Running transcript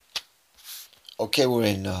Okay, we're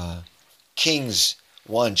in Kings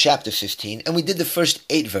 1, chapter 15, and we did the first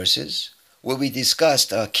 8 verses where we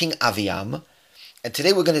discussed King Aviam, and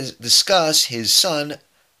today we're going to discuss his son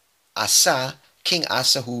Asa, King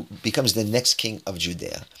Asa, who becomes the next king of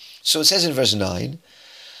Judea. So it says in verse 9,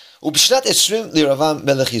 Ubishrat Esrim Liravam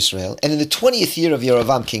Melech Yisrael, and in the 20th year of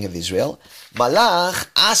Yerovam, king of Israel, Malach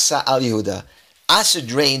Asa al Yehuda, Asa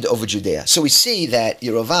reigned over Judea. So we see that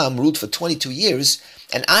Yerovam ruled for 22 years,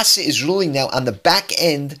 and Asa is ruling now on the back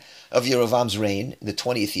end of Yerovam's reign, in the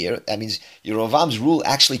 20th year. That means Yerovam's rule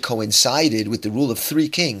actually coincided with the rule of 3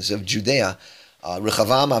 kings of Judea,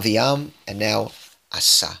 Rechavam, Aviam, and now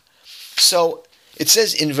Asa. So it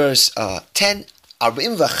says in verse 10,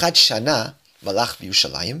 Arba'im v'achad shana malach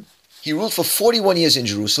b'Yushalayim. He ruled for 41 years in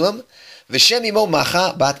Jerusalem. V'shem imo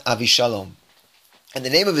Macha bat Avishalom. And the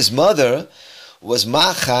name of his mother was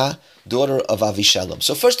Macha, daughter of Avishalom.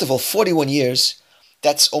 So first of all, 41 years,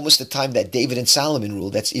 that's almost the time that David and Solomon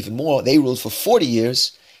ruled. That's even more. They ruled for 40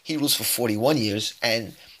 years. He rules for 41 years.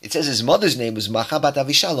 And it says his mother's name was Macha bat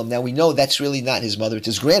Avishalom. Now we know that's really not his mother, it's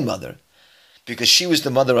his grandmother, because she was the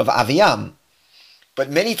mother of Aviam. But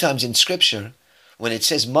many times in Scripture, when it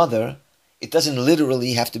says mother, it doesn't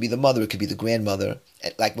literally have to be the mother. It could be the grandmother.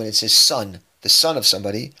 Like when it says son, the son of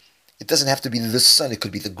somebody, it doesn't have to be the son. It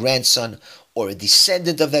could be the grandson or a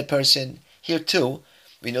descendant of that person. Here too,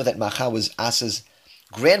 we know that Macha was Asa's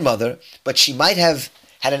grandmother, but she might have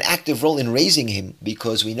had an active role in raising him,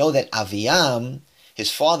 because we know that Aviam,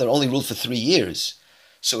 his father, only ruled for 3 years.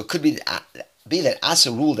 So it could be that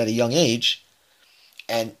Asa ruled at a young age,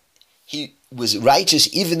 and he was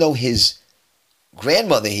righteous, even though his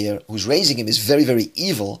grandmother here, who's raising him, is very, very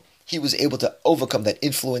evil. He was able to overcome that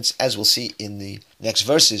influence, as we'll see in the next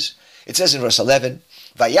verses. It says in verse 11,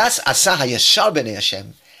 Vayas Asa hayashar b'nei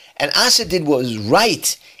Hashem, and Asa did what was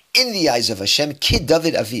right in the eyes of Hashem, Kid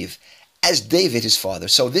David Aviv, as David his father.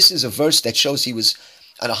 So this is a verse that shows he was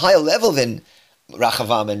on a higher level than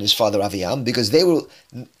Rechavam and his father Aviam, because they were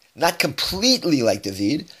not completely like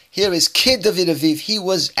David. Here is Kid David Aviv. He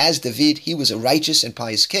was as David. He was a righteous and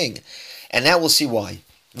pious king. And now we'll see why.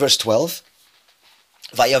 Verse 12.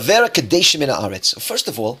 Vayavera Kadeshim in Haaretz. First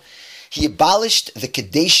of all, he abolished the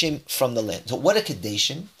Kadeshim from the land. So what a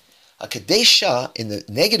Kadeshim? A Kadesha in the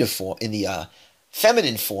negative form, in the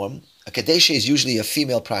feminine form, a Kadesha is usually a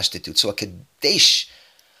female prostitute. So a Kadesh,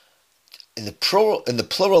 in the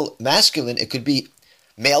plural masculine, it could be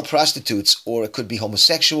male prostitutes, or it could be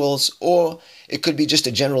homosexuals, or it could be just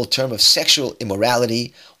a general term of sexual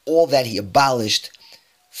immorality. All that he abolished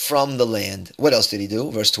from the land. What else did he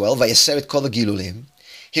do? Verse 12, Vayaseret kol hagilulim.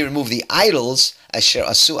 He removed the idols asher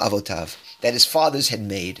asu avotav, that his fathers had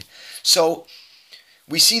made. So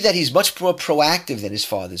we see that he's much more proactive than his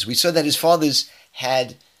fathers. We saw that his fathers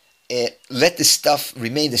had let the stuff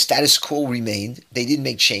remain, the status quo remained. They didn't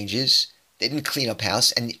make changes. They didn't clean up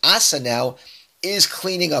house. And Asa now is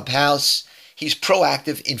cleaning up house. He's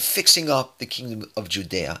proactive in fixing up the kingdom of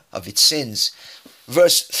Judea, of its sins.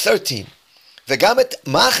 Verse 13, V'gamet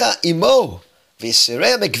Macha imo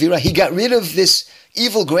v'yisireh megvira. He got rid of this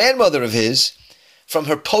evil grandmother of his from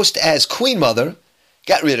her post as queen mother,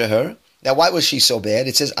 got rid of her. Now, why was she so bad?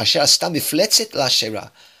 It says, Asher astam mifletzet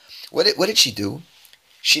la'ashera. What did she do?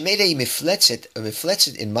 She made a mifletzet. A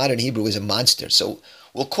mifletzet in modern Hebrew is a monster. So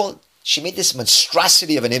we'll call it, she made this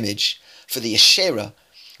monstrosity of an image for the Asherah.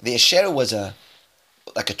 The Asherah was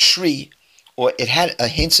like a tree, or it had a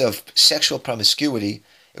hint of sexual promiscuity.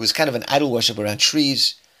 It was kind of an idol worship around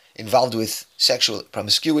trees, involved with sexual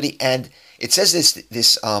promiscuity. And it says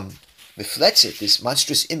this mifletzet, this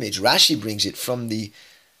monstrous image. Rashi brings it from the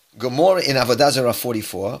Gemara in Avodah Zarah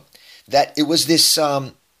 44, that it was this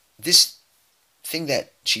thing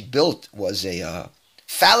that she built was a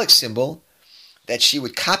phallic symbol that she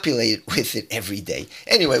would copulate with it every day.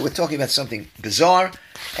 Anyway, we're talking about something bizarre,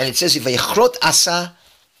 and it says, Vayichrot Asa,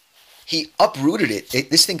 he uprooted it.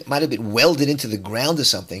 This thing might have been welded into the ground or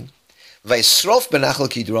something. Vayisrof benachal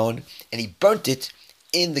Kidron, and he burnt it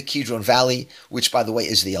in the Kidron Valley, which, by the way,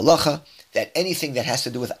 is the halacha, that anything that has to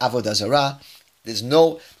do with Avodah Zarah, there's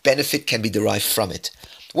no benefit can be derived from it.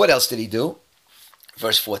 What else did he do?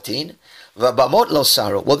 Verse 14, V'bamot lo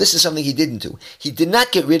saro. Well, this is something he didn't do. He did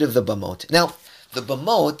not get rid of the bamot. Now, the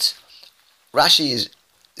bamot, Rashi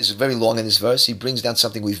is very long in this verse. He brings down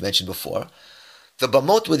something we've mentioned before. The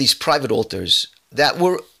bamot were these private altars that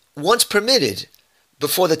were once permitted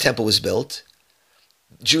before the temple was built.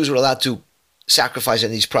 Jews were allowed to sacrifice on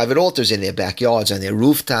these private altars in their backyards, on their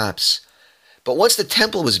rooftops. But once the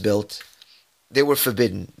temple was built, they were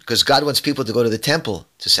forbidden, because God wants people to go to the temple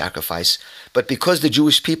to sacrifice. But because the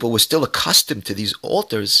Jewish people were still accustomed to these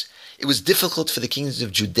altars, it was difficult for the kings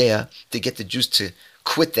of Judea to get the Jews to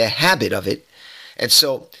quit their habit of it. And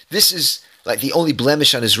so this is like the only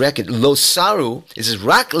blemish on his record. Lo saru is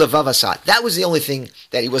rak levav asa. That was the only thing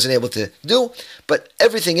that he wasn't able to do. But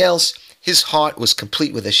everything else, his heart was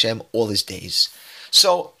complete with Hashem all his days.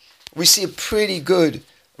 So we see a pretty good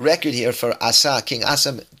record here for Asa, King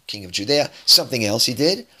of Judea. Something else he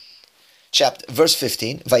did. Verse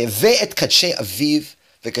 15. Vayave et kadshe aviv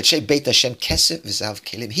v'kadshe beit Hashem kesef v'zav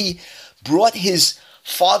kelim. He brought his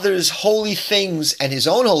father's holy things and his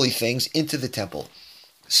own holy things into the temple.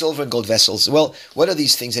 Silver and gold vessels. Well, what are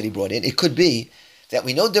these things that he brought in? It could be that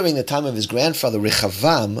we know during the time of his grandfather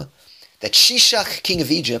Rechavam that Shishak, king of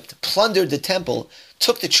Egypt, plundered the temple,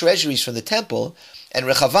 took the treasuries from the temple, and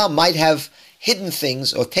Rechavam might have hidden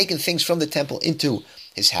things or taken things from the temple into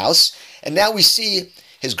his house. And now we see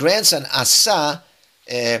his grandson Asa,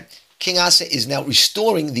 King Asa, is now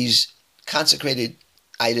restoring these consecrated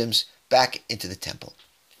items back into the temple.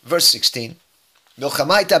 Verse 16.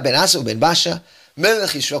 Milchamaita ben Asa ben Basha, Melech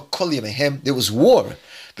Yisrael kol yamehem. There was war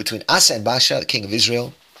between Asa and Basha, the king of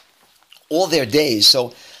Israel, all their days.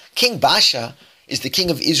 So King Basha is the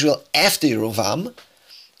king of Israel after Yerovam,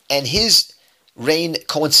 and his reign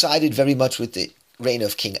coincided very much with the reign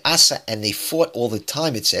of King Asa, and they fought all the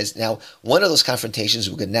time, it says. Now, one of those confrontations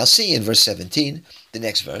we're going to now see in verse 17, the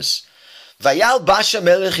next verse. Vayal Basha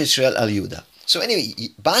melech Yisrael al Yehuda. So anyway,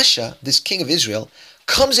 Basha, this king of Israel,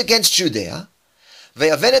 comes against Judea.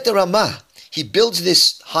 Vayavenet Ramah. He builds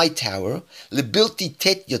this high tower, lebilti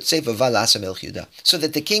tet yotzei v'val Asa melech Yehuda, so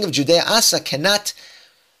that the king of Judea, Asa, cannot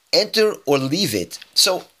enter or leave it.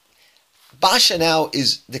 So Basha now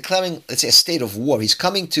is declaring, let's say, a state of war. He's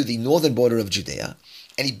coming to the northern border of Judea,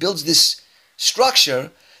 and he builds this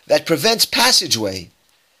structure that prevents passageway.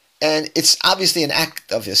 And it's obviously an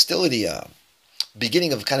act of hostility,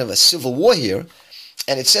 beginning of kind of a civil war here.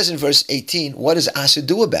 And it says in verse 18, what does Asa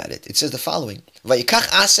do about it? It says the following.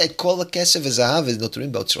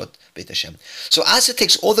 So Asa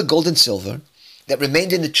takes all the gold and silver that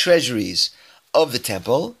remained in the treasuries of the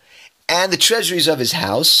temple and the treasuries of his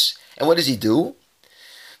house. And what does he do?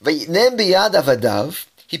 He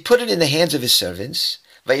put it in the hands of his servants.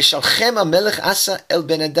 He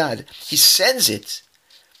sends it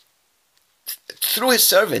through his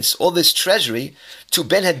servants, all this treasury, to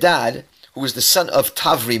Ben-Hadad, who is the son of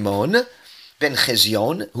Tavrimon, Ben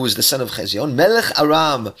Chezion, who is the son of Chezion, Melech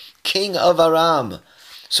Aram, king of Aram.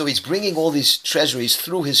 So he's bringing all these treasuries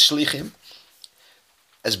through his shlichim,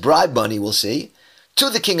 as bribe money, we'll see, to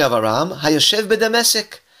the king of Aram, Hayoshev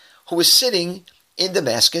B'Damasek, who is sitting in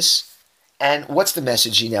Damascus. And what's the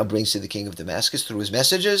message he now brings to the king of Damascus through his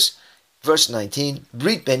messages? Verse 19,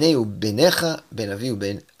 Brit beneu benecha ben aviu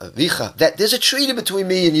ben avicha, that there's a treaty between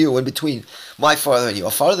me and you, and between my father and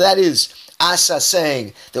your father. That is Asa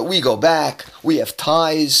saying that we go back, we have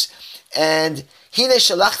ties, and hine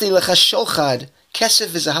shalachti lecha shochad kesef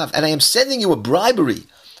v'zahav, and I am sending you a bribery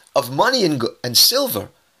of money and silver.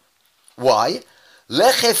 Why?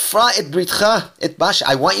 Lechefra et britcha et Basha.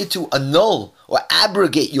 I want you to annul or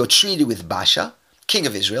abrogate your treaty with Basha, king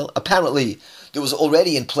of Israel. Apparently, there was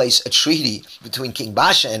already in place a treaty between King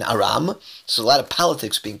Basha and Aram, so a lot of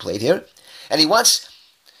politics being played here. And he wants,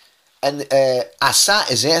 and Asa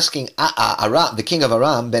is asking Aram, the king of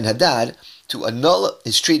Aram, Ben-Hadad, to annul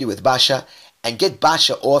his treaty with Basha and get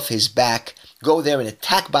Basha off his back, go there and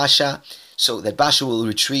attack Basha, so that Basha will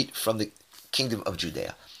retreat from the kingdom of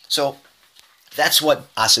Judea. So that's what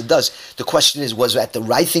Asa does. The question is, was that the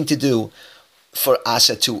right thing to do for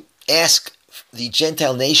Asa to ask the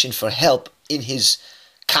Gentile nation for help in his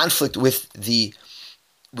conflict with the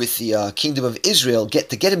kingdom of Israel,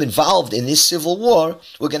 to get him involved in this civil war?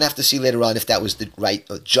 We're going to have to see later on if that was the right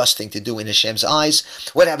or just thing to do in Hashem's eyes.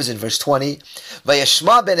 What happens in verse 20?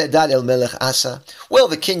 Vayashma Ben-Hadad el melech Asa. Well,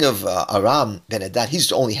 the king of Aram, Ben-Hadad,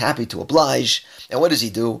 he's only happy to oblige. And what does he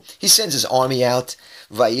do? He sends his army out.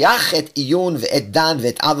 Vayachet Iyun ve'et Dan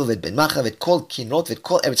ve'et Avil ve'et Ben Macha ve'et kol Kinot ve'et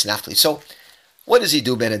kol Eretz Naphtali. So, what does he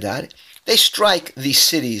do, Ben-Hadad? They strike these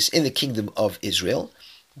cities in the kingdom of Israel,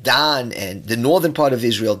 Dan and the northern part of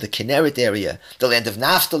Israel, the Kinneret area, the land of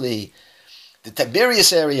Naphtali, the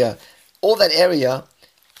Tiberias area, all that area,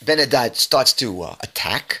 Ben-Hadad starts to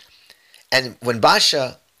attack. And when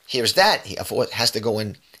Basha hears that, he has to go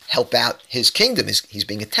and help out his kingdom. He's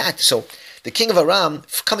being attacked. So the king of Aram,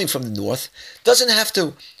 coming from the north, doesn't have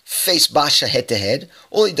to face Basha head to head.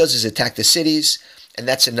 All he does is attack the cities, and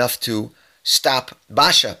that's enough to stop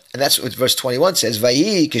Basha. And that's what verse 21 says,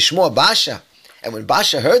 Vayi kishmo Basha. And when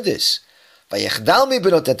Basha heard this, Vayechdal mi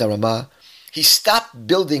benot et Ramah, he stopped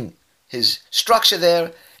building his structure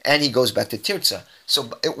there, and he goes back to Tirzah. So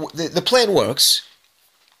the plan works.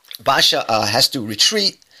 Baasha has to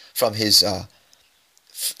retreat from his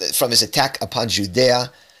attack upon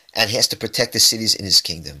Judea, and he has to protect the cities in his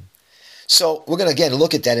kingdom. So we're going to again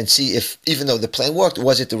look at that and see if, even though the plan worked,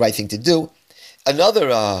 was it the right thing to do?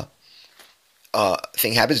 Another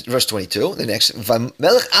thing happens, verse 22, the next.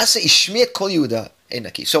 Melech Asa ishmiat kol Yehuda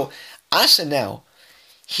enaki. So Asa now,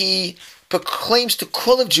 he proclaims to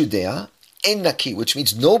kol of Judea enaki, which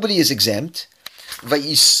means nobody is exempt.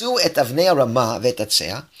 Vayisu et avnei Ramah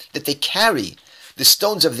v'etatzea, that they carry the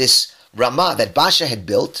stones of this Ramah that Baasha had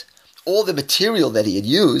built, all the material that he had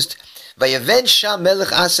used. Vayaven sham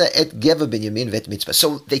melech Asa et geva Binyamin vet mitzvah.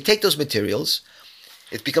 So they take those materials,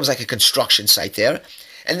 it becomes like a construction site there,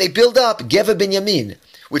 and they build up Geva Binyamin,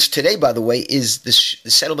 which today, by the way, is the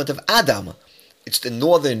settlement of Adam. It's the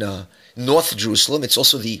northern North Jerusalem. It's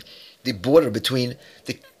also the border between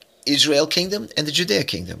the Israel kingdom and the Judea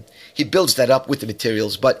kingdom. He builds that up with the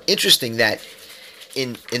materials. But interesting that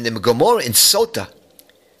in the Gomorrah in Sota,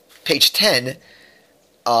 page 10,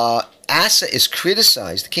 Asa is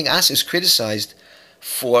criticized, King Asa is criticized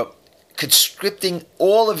for conscripting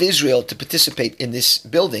all of Israel to participate in this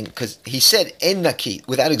building, because he said en naki,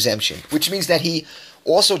 without exemption, which means that he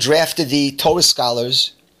also drafted the Torah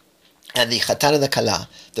scholars and the chatan and the kala,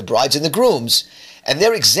 the brides and the grooms, and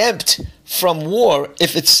they're exempt from war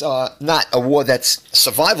if it's not a war that's a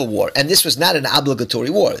survival war. And this was not an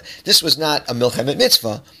obligatory war. This was not a milchemet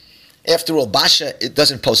mitzvah. After all, Baasha, it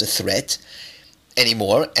doesn't pose a threat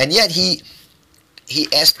anymore, and yet he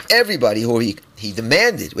asked everybody, who he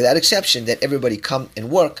demanded without exception, that everybody come and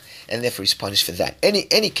work, and therefore he's punished for that.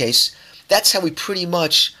 Any case, that's how we pretty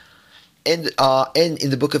much end in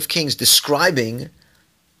the book of Kings describing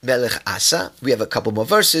Melech Asa. We have a couple more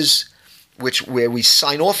verses where we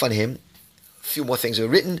sign off on him. A few more things are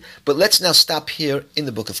written, but let's now stop here in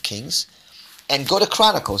the book of Kings and go to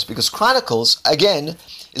Chronicles, because Chronicles again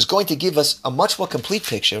is going to give us a much more complete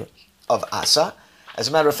picture of Asa. As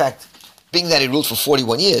a matter of fact, being that he ruled for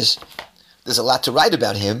 41 years, there's a lot to write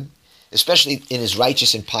about him, especially in his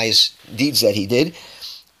righteous and pious deeds that he did.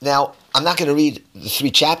 Now, I'm not going to read the 3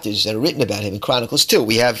 chapters that are written about him in Chronicles 2.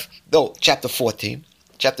 We have, though, chapter 14,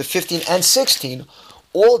 chapter 15, and 16,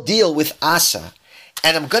 all deal with Asa.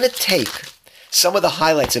 And I'm going to take some of the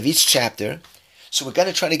highlights of each chapter, so we're going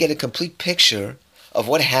to try to get a complete picture of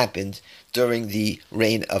what happened during the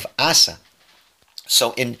reign of Asa.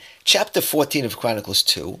 So in chapter 14 of Chronicles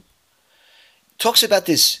 2, talks about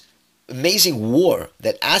this amazing war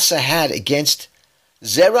that Asa had against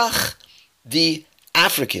Zerach the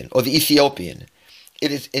African, or the Ethiopian.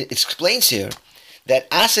 It explains here that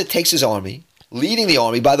Asa takes his army, leading the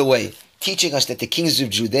army, by the way, teaching us that the kings of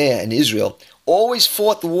Judea and Israel always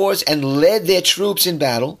fought the wars and led their troops in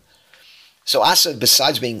battle. So Asa,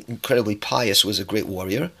 besides being incredibly pious, was a great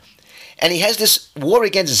warrior. And he has this war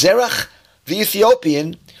against Zerach the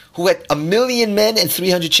Ethiopian, who had 1,000,000 men and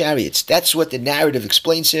 300 chariots. That's what the narrative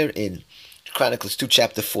explains here in Chronicles 2,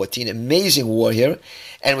 chapter 14. Amazing war here.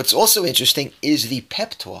 And what's also interesting is the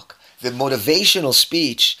pep talk, the motivational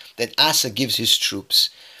speech that Asa gives his troops,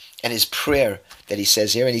 and his prayer that he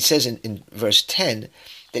says here. And he says in verse 10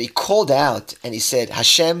 that he called out and he said,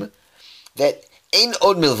 Hashem, that ein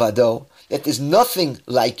od milvado, that there's nothing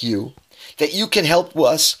like you, that you can help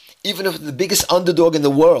us, even if the biggest underdog in the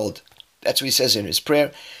world. That's what he says in his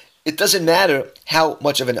prayer. It doesn't matter how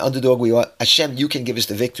much of an underdog we are. Hashem, you can give us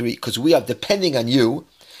the victory, because we are depending on you.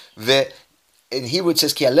 In Hebrew it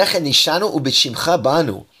says, Ki alecha nishanu ub'shimcha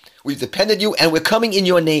banu. We've depended on you, and we're coming in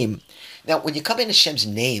your name. Now, when you come in Hashem's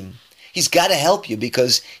name, He's got to help you,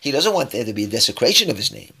 because He doesn't want there to be a desecration of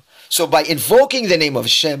His name. So by invoking the name of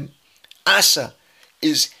Hashem, Asa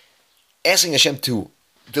is asking Hashem to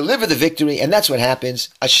deliver the victory, and that's what happens.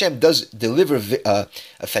 Hashem does deliver a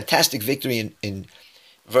fantastic victory in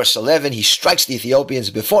verse 11. He strikes the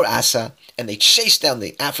Ethiopians before Asa, and they chase down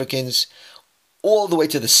the Africans all the way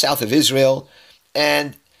to the south of Israel,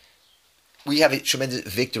 and we have a tremendous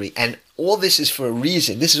victory. And all this is for a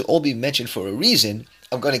reason. This is all being mentioned for a reason.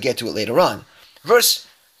 I'm going to get to it later on.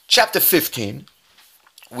 Chapter 15,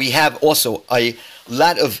 we have also a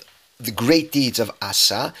lot of the great deeds of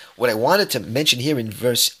Asa. What I wanted to mention here in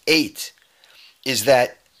verse 8 is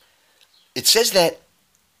that it says that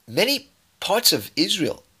many parts of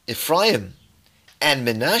Israel, Ephraim and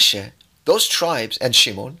Manasseh, those tribes, and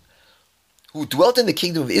Shimon, who dwelt in the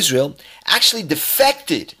kingdom of Israel, actually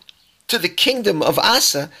defected to the kingdom of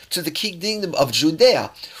Asa, to the kingdom of Judea,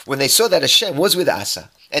 when they saw that Hashem was with Asa,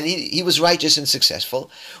 and he was righteous and successful.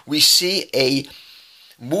 We see a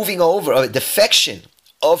moving over, a defection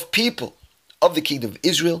of people of the kingdom of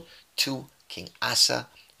Israel to King Asa.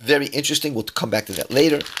 Very interesting. We'll come back to that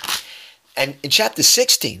later. And in chapter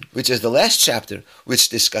 16, which is the last chapter which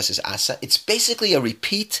discusses Asa, it's basically a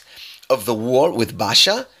repeat of the war with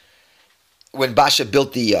Baasha, when Baasha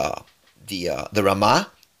built the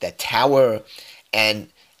Ramah, that tower, and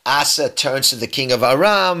Asa turns to the king of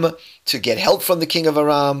Aram to get help from the king of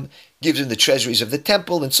Aram, gives him the treasuries of the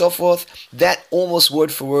temple and so forth. That almost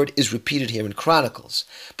word for word is repeated here in Chronicles.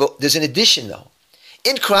 But there's an addition though.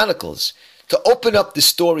 In Chronicles, to open up the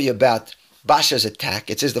story about Baasha's attack,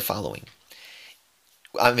 it says the following.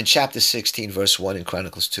 I'm in chapter 16, verse 1 in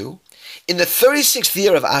Chronicles 2. In the 36th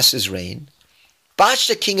year of Asa's reign,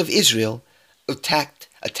 Baasha, king of Israel, attacked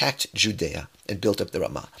Judea and built up the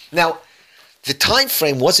Ramah. Now, the time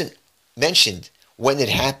frame wasn't mentioned when it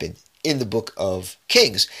happened in the book of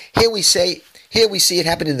Kings. Here we see it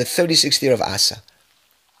happened in the 36th year of Asa.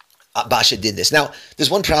 Baasha did this. Now,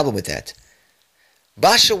 there's one problem with that.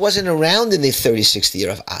 Baasha wasn't around in the 36th year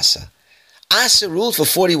of Asa. Asa ruled for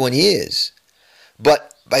 41 years.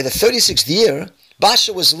 But by the 36th year,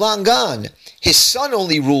 Baasha was long gone. His son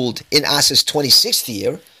only ruled in Asa's 26th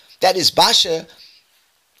year. That is, Baasha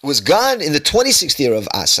was gone in the 26th year of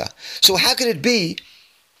Asa. So how could it be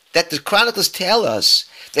that the Chronicles tell us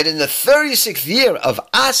that in the 36th year of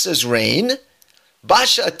Asa's reign,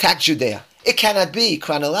 Baasha attacked Judea? It cannot be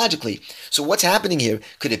chronologically. So what's happening here?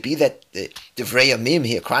 Could it be that the Divrei Yamim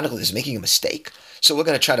here, Chronicles, is making a mistake? So we're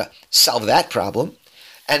going to try to solve that problem.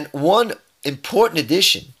 And one important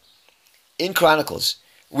addition in Chronicles,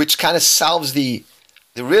 which kind of solves the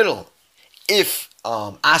riddle, if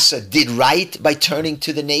Asa did right by turning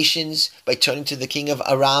to the nations, by turning to the king of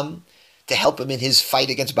Aram to help him in his fight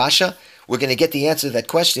against Baasha, we're going to get the answer to that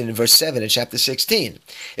question in verse 7 in chapter 16.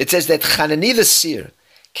 It says that Hanani the seer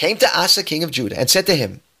came to Asa, king of Judah, and said to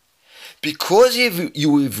him, because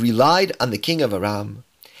you have relied on the king of Aram,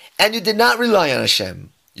 and you did not rely on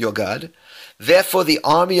Hashem, your God, therefore the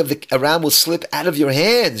army of the Aram will slip out of your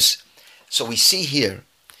hands. So we see here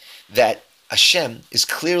that Hashem is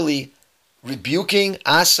clearly rebuking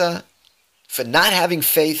Asa for not having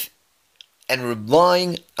faith and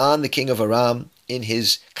relying on the king of Aram in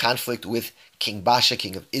his conflict with King Baasha,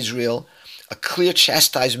 king of Israel. A clear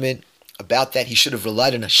chastisement about that. He should have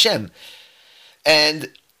relied on Hashem.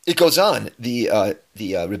 And it goes on, the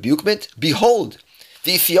rebukement. Behold,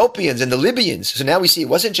 the Ethiopians and the Libyans. So now we see it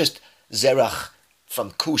wasn't just Zerach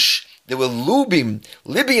from Cush. There were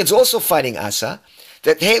Libyans also fighting Asa.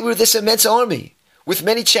 That, hey, we're this immense army with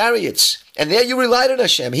many chariots. And there you relied on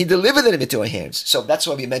Hashem. He delivered them into our hands. So that's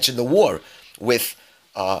why we mentioned the war with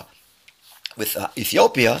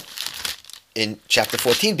Ethiopia in chapter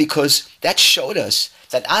 14, because that showed us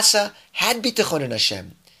that Asa had bitachon in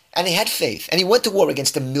Hashem, and he had faith, and he went to war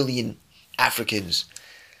against 1 million Africans.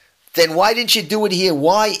 Then why didn't you do it here?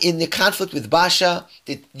 Why in the conflict with Baasha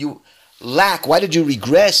did you lack? Why did you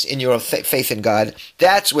regress in your faith in God?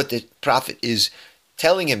 That's what the prophet is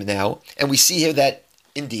telling him now. And we see here that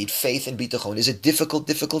indeed faith in bitachon is a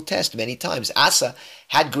difficult test many times. Asa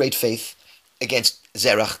had great faith against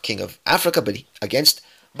Zerach, king of Africa, but against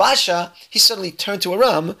Baasha, he suddenly turned to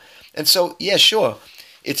Aram. And so, yeah, sure,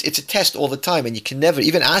 it's a test all the time, and you can never,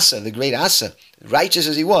 even Asa, the great Asa, righteous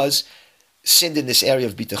as he was, sinned in this area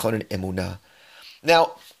of bitachon and emunah.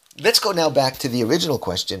 Now, let's go now back to the original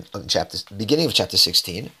question on beginning of chapter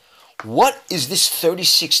 16. What is this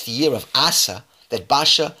 36th year of Asa that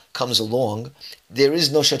Baasha comes along? There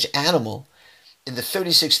is no such animal. In the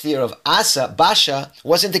 36th year of Asa, Baasha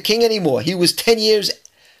wasn't the king anymore. He was 10 years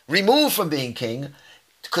removed from being king.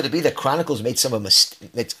 Could it be that Chronicles made some kind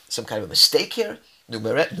of a mistake here,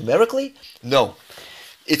 numerically? No.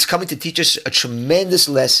 It's coming to teach us a tremendous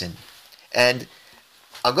lesson. And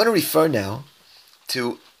I'm going to refer now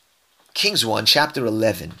to Kings 1, chapter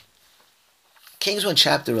 11. Kings 1,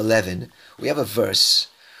 chapter 11, we have a verse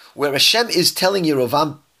where Hashem is telling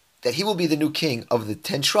Yerovam that he will be the new king of the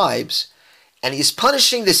 10 tribes, and he is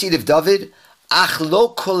punishing the seed of David, ach lo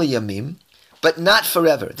kol yamim, but not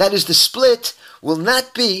forever. That is, the split will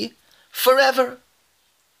not be forever.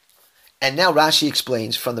 And now Rashi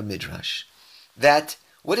explains from the Midrash that,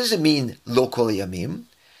 what does it mean, lo kol yamim?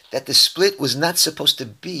 That the split was not supposed to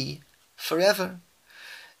be forever,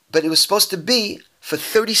 but it was supposed to be for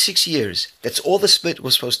 36 years. That's all the split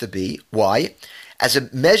was supposed to be. Why? As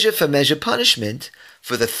a measure for measure punishment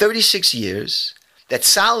for the 36 years that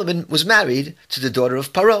Solomon was married to the daughter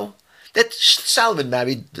of Paro. That Solomon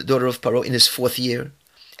married the daughter of Paro in his 4th year.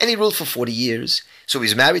 And he ruled for 40 years. So he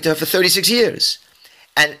was married to her for 36 years.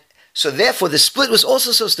 And so therefore the split was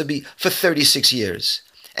also supposed to be for 36 years.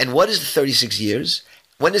 And what is the 36 years?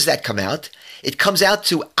 When does that come out? It comes out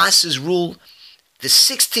to Asa's rule. The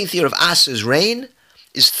 16th year of Asa's reign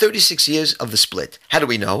is 36 years of the split. How do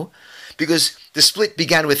we know? Because the split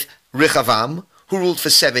began with Rechavam, who ruled for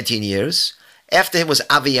 17 years. After him was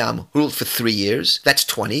Aviam, who ruled for 3 years. That's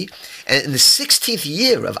 20. And in the 16th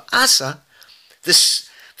year of Asa,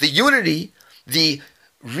 the unity, the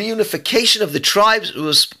reunification of the tribes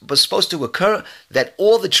was supposed to occur, that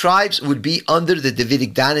all the tribes would be under the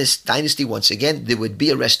Davidic dynasty once again. There would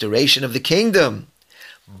be a restoration of the kingdom.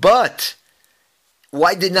 But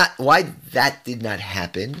why that did not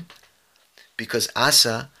happen? Because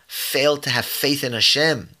Asa failed to have faith in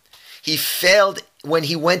Hashem. He failed when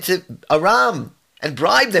he went to Aram and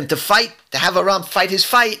bribed them to fight, to have Aram fight his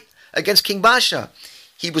fight against King Baasha.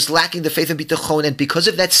 He was lacking the faith in bitachon, and because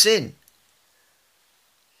of that sin,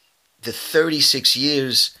 the 36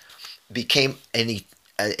 years became an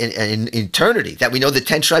eternity, that we know the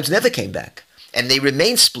 10 tribes never came back, and they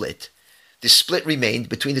remained split. The split remained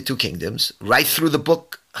between the two kingdoms right through the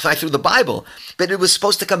book, right through the Bible, but it was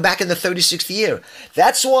supposed to come back in the 36th year.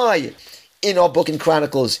 That's why in our book in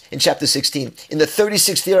Chronicles, in chapter 16, in the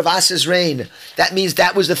 36th year of Asa's reign, that means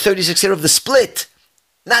that was the 36th year of the split,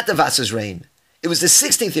 not of Asa's reign. It was the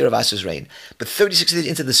 16th year of Asa's reign. But 36 years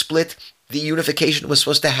into the split, the unification was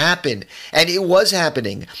supposed to happen. And it was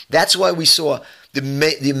happening. That's why we saw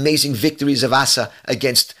the amazing victories of Asa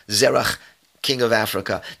against Zerach, king of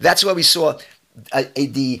Africa. That's why we saw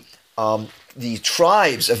the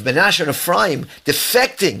tribes of Menashe and Ephraim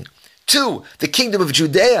defecting to the kingdom of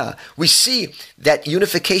Judea. We see that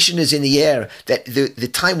unification is in the air, that the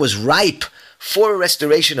time was ripe for a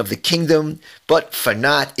restoration of the kingdom, but for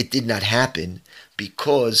not, it did not happen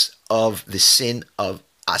because of the sin of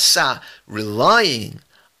Asa relying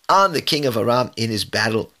on the king of Aram in his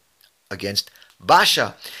battle against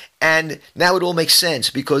Baasha. And now it all makes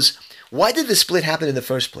sense, because why did the split happen in the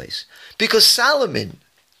first place? Because Solomon,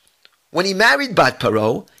 when he married Bat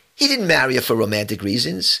Paro, he didn't marry her for romantic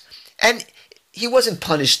reasons, and he wasn't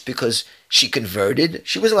punished because she converted.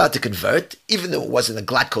 She was allowed to convert, even though it wasn't a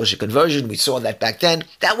glatt kosher conversion. We saw that back then.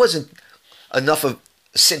 That wasn't enough of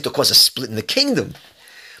a sin to cause a split in the kingdom.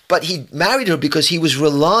 But he married her because he was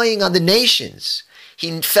relying on the nations.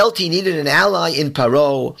 He felt he needed an ally in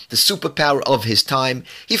Paro, the superpower of his time.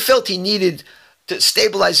 He felt he needed to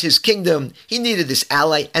stabilize his kingdom. He needed this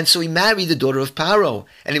ally, and so he married the daughter of Paro,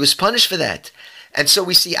 and he was punished for that. And so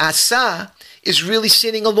we see Asa is really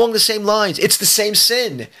sinning along the same lines. It's the same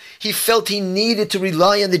sin. He felt he needed to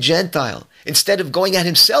rely on the Gentile instead of going at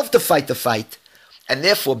himself to fight the fight. And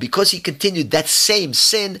therefore, because he continued that same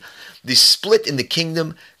sin, the split in the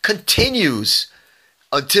kingdom continues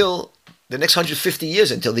until the next 150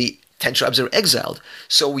 years, until the 10 tribes are exiled.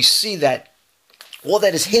 So we see that all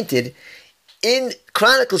that is hinted in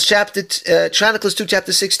Chronicles 2,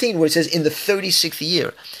 chapter 16, where it says, in the 36th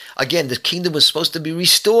year. Again, the kingdom was supposed to be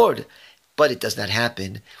restored, but it does not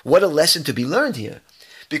happen. What a lesson to be learned here.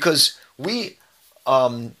 Because we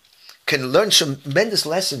can learn tremendous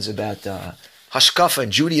lessons about Hashkafa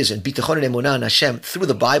and Judaism, Bitachon and Emunah and Hashem through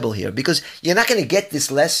the Bible here. Because you're not going to get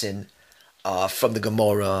this lesson from the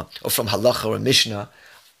Gemara or from Halacha or Mishnah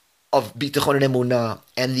of Bitachon and Emunah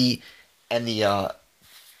and the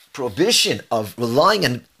prohibition of relying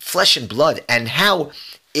on flesh and blood, and how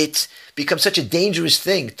it becomes such a dangerous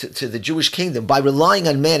thing to the Jewish kingdom by relying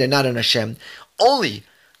on man and not on Hashem. Only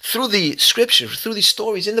through the scripture, through these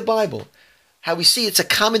stories in the Bible, how we see it's a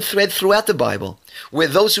common thread throughout the Bible, where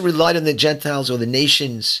those who relied on the Gentiles or the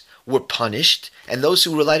nations were punished, and those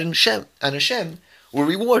who relied on Hashem were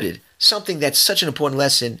rewarded. Something that's such an important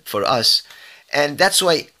lesson for us. And that's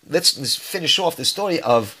why, let's finish off the story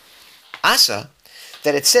of Asa,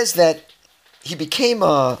 that it says that he became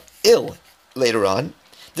ill later on.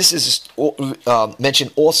 This is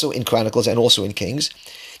mentioned also in Chronicles and also in Kings,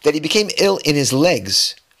 that he became ill in his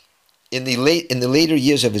legs in the later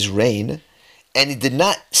years of his reign, and he did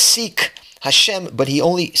not seek Hashem, but he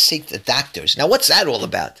only sought the doctors. Now, what's that all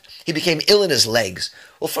about? He became ill in his legs.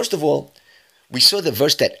 Well, first of all, we saw the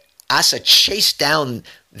verse that Asa chased down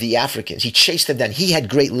the Africans. He chased them down. He had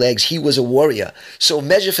great legs. He was a warrior. So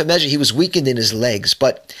measure for measure, he was weakened in his legs.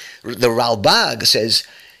 But the Ralbag says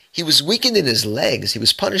he was weakened in his legs. He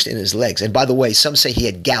was punished in his legs. And by the way, some say he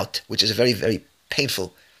had gout, which is a very, very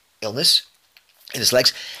painful illness in his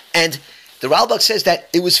legs. And the Ralbag says that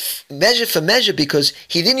it was measure for measure because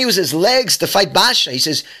he didn't use his legs to fight Baasha. He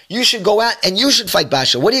says, you should go out and you should fight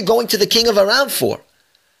Baasha. What are you going to the king of Aram for?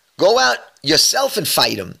 Go out yourself and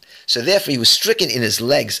fight him. So therefore he was stricken in his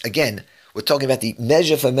legs. Again, we're talking about the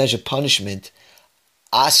measure for measure punishment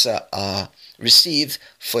Asa received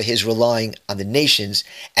for his relying on the nations,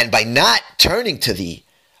 and by not turning to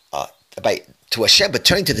to Hashem, but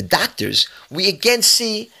turning to the doctors, we again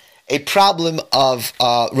see a problem of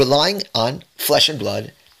relying on flesh and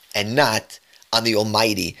blood and not on the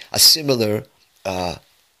Almighty. A similar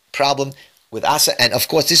problem with Asa, and of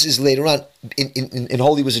course this is later on. In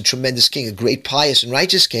whole, he was a tremendous king, a great pious and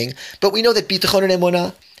righteous king. But we know that bitachon and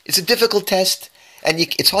emunah, it's a difficult test, and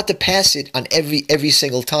it's hard to pass it on every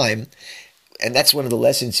single time. And that's one of the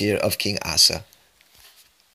lessons here of King Asa.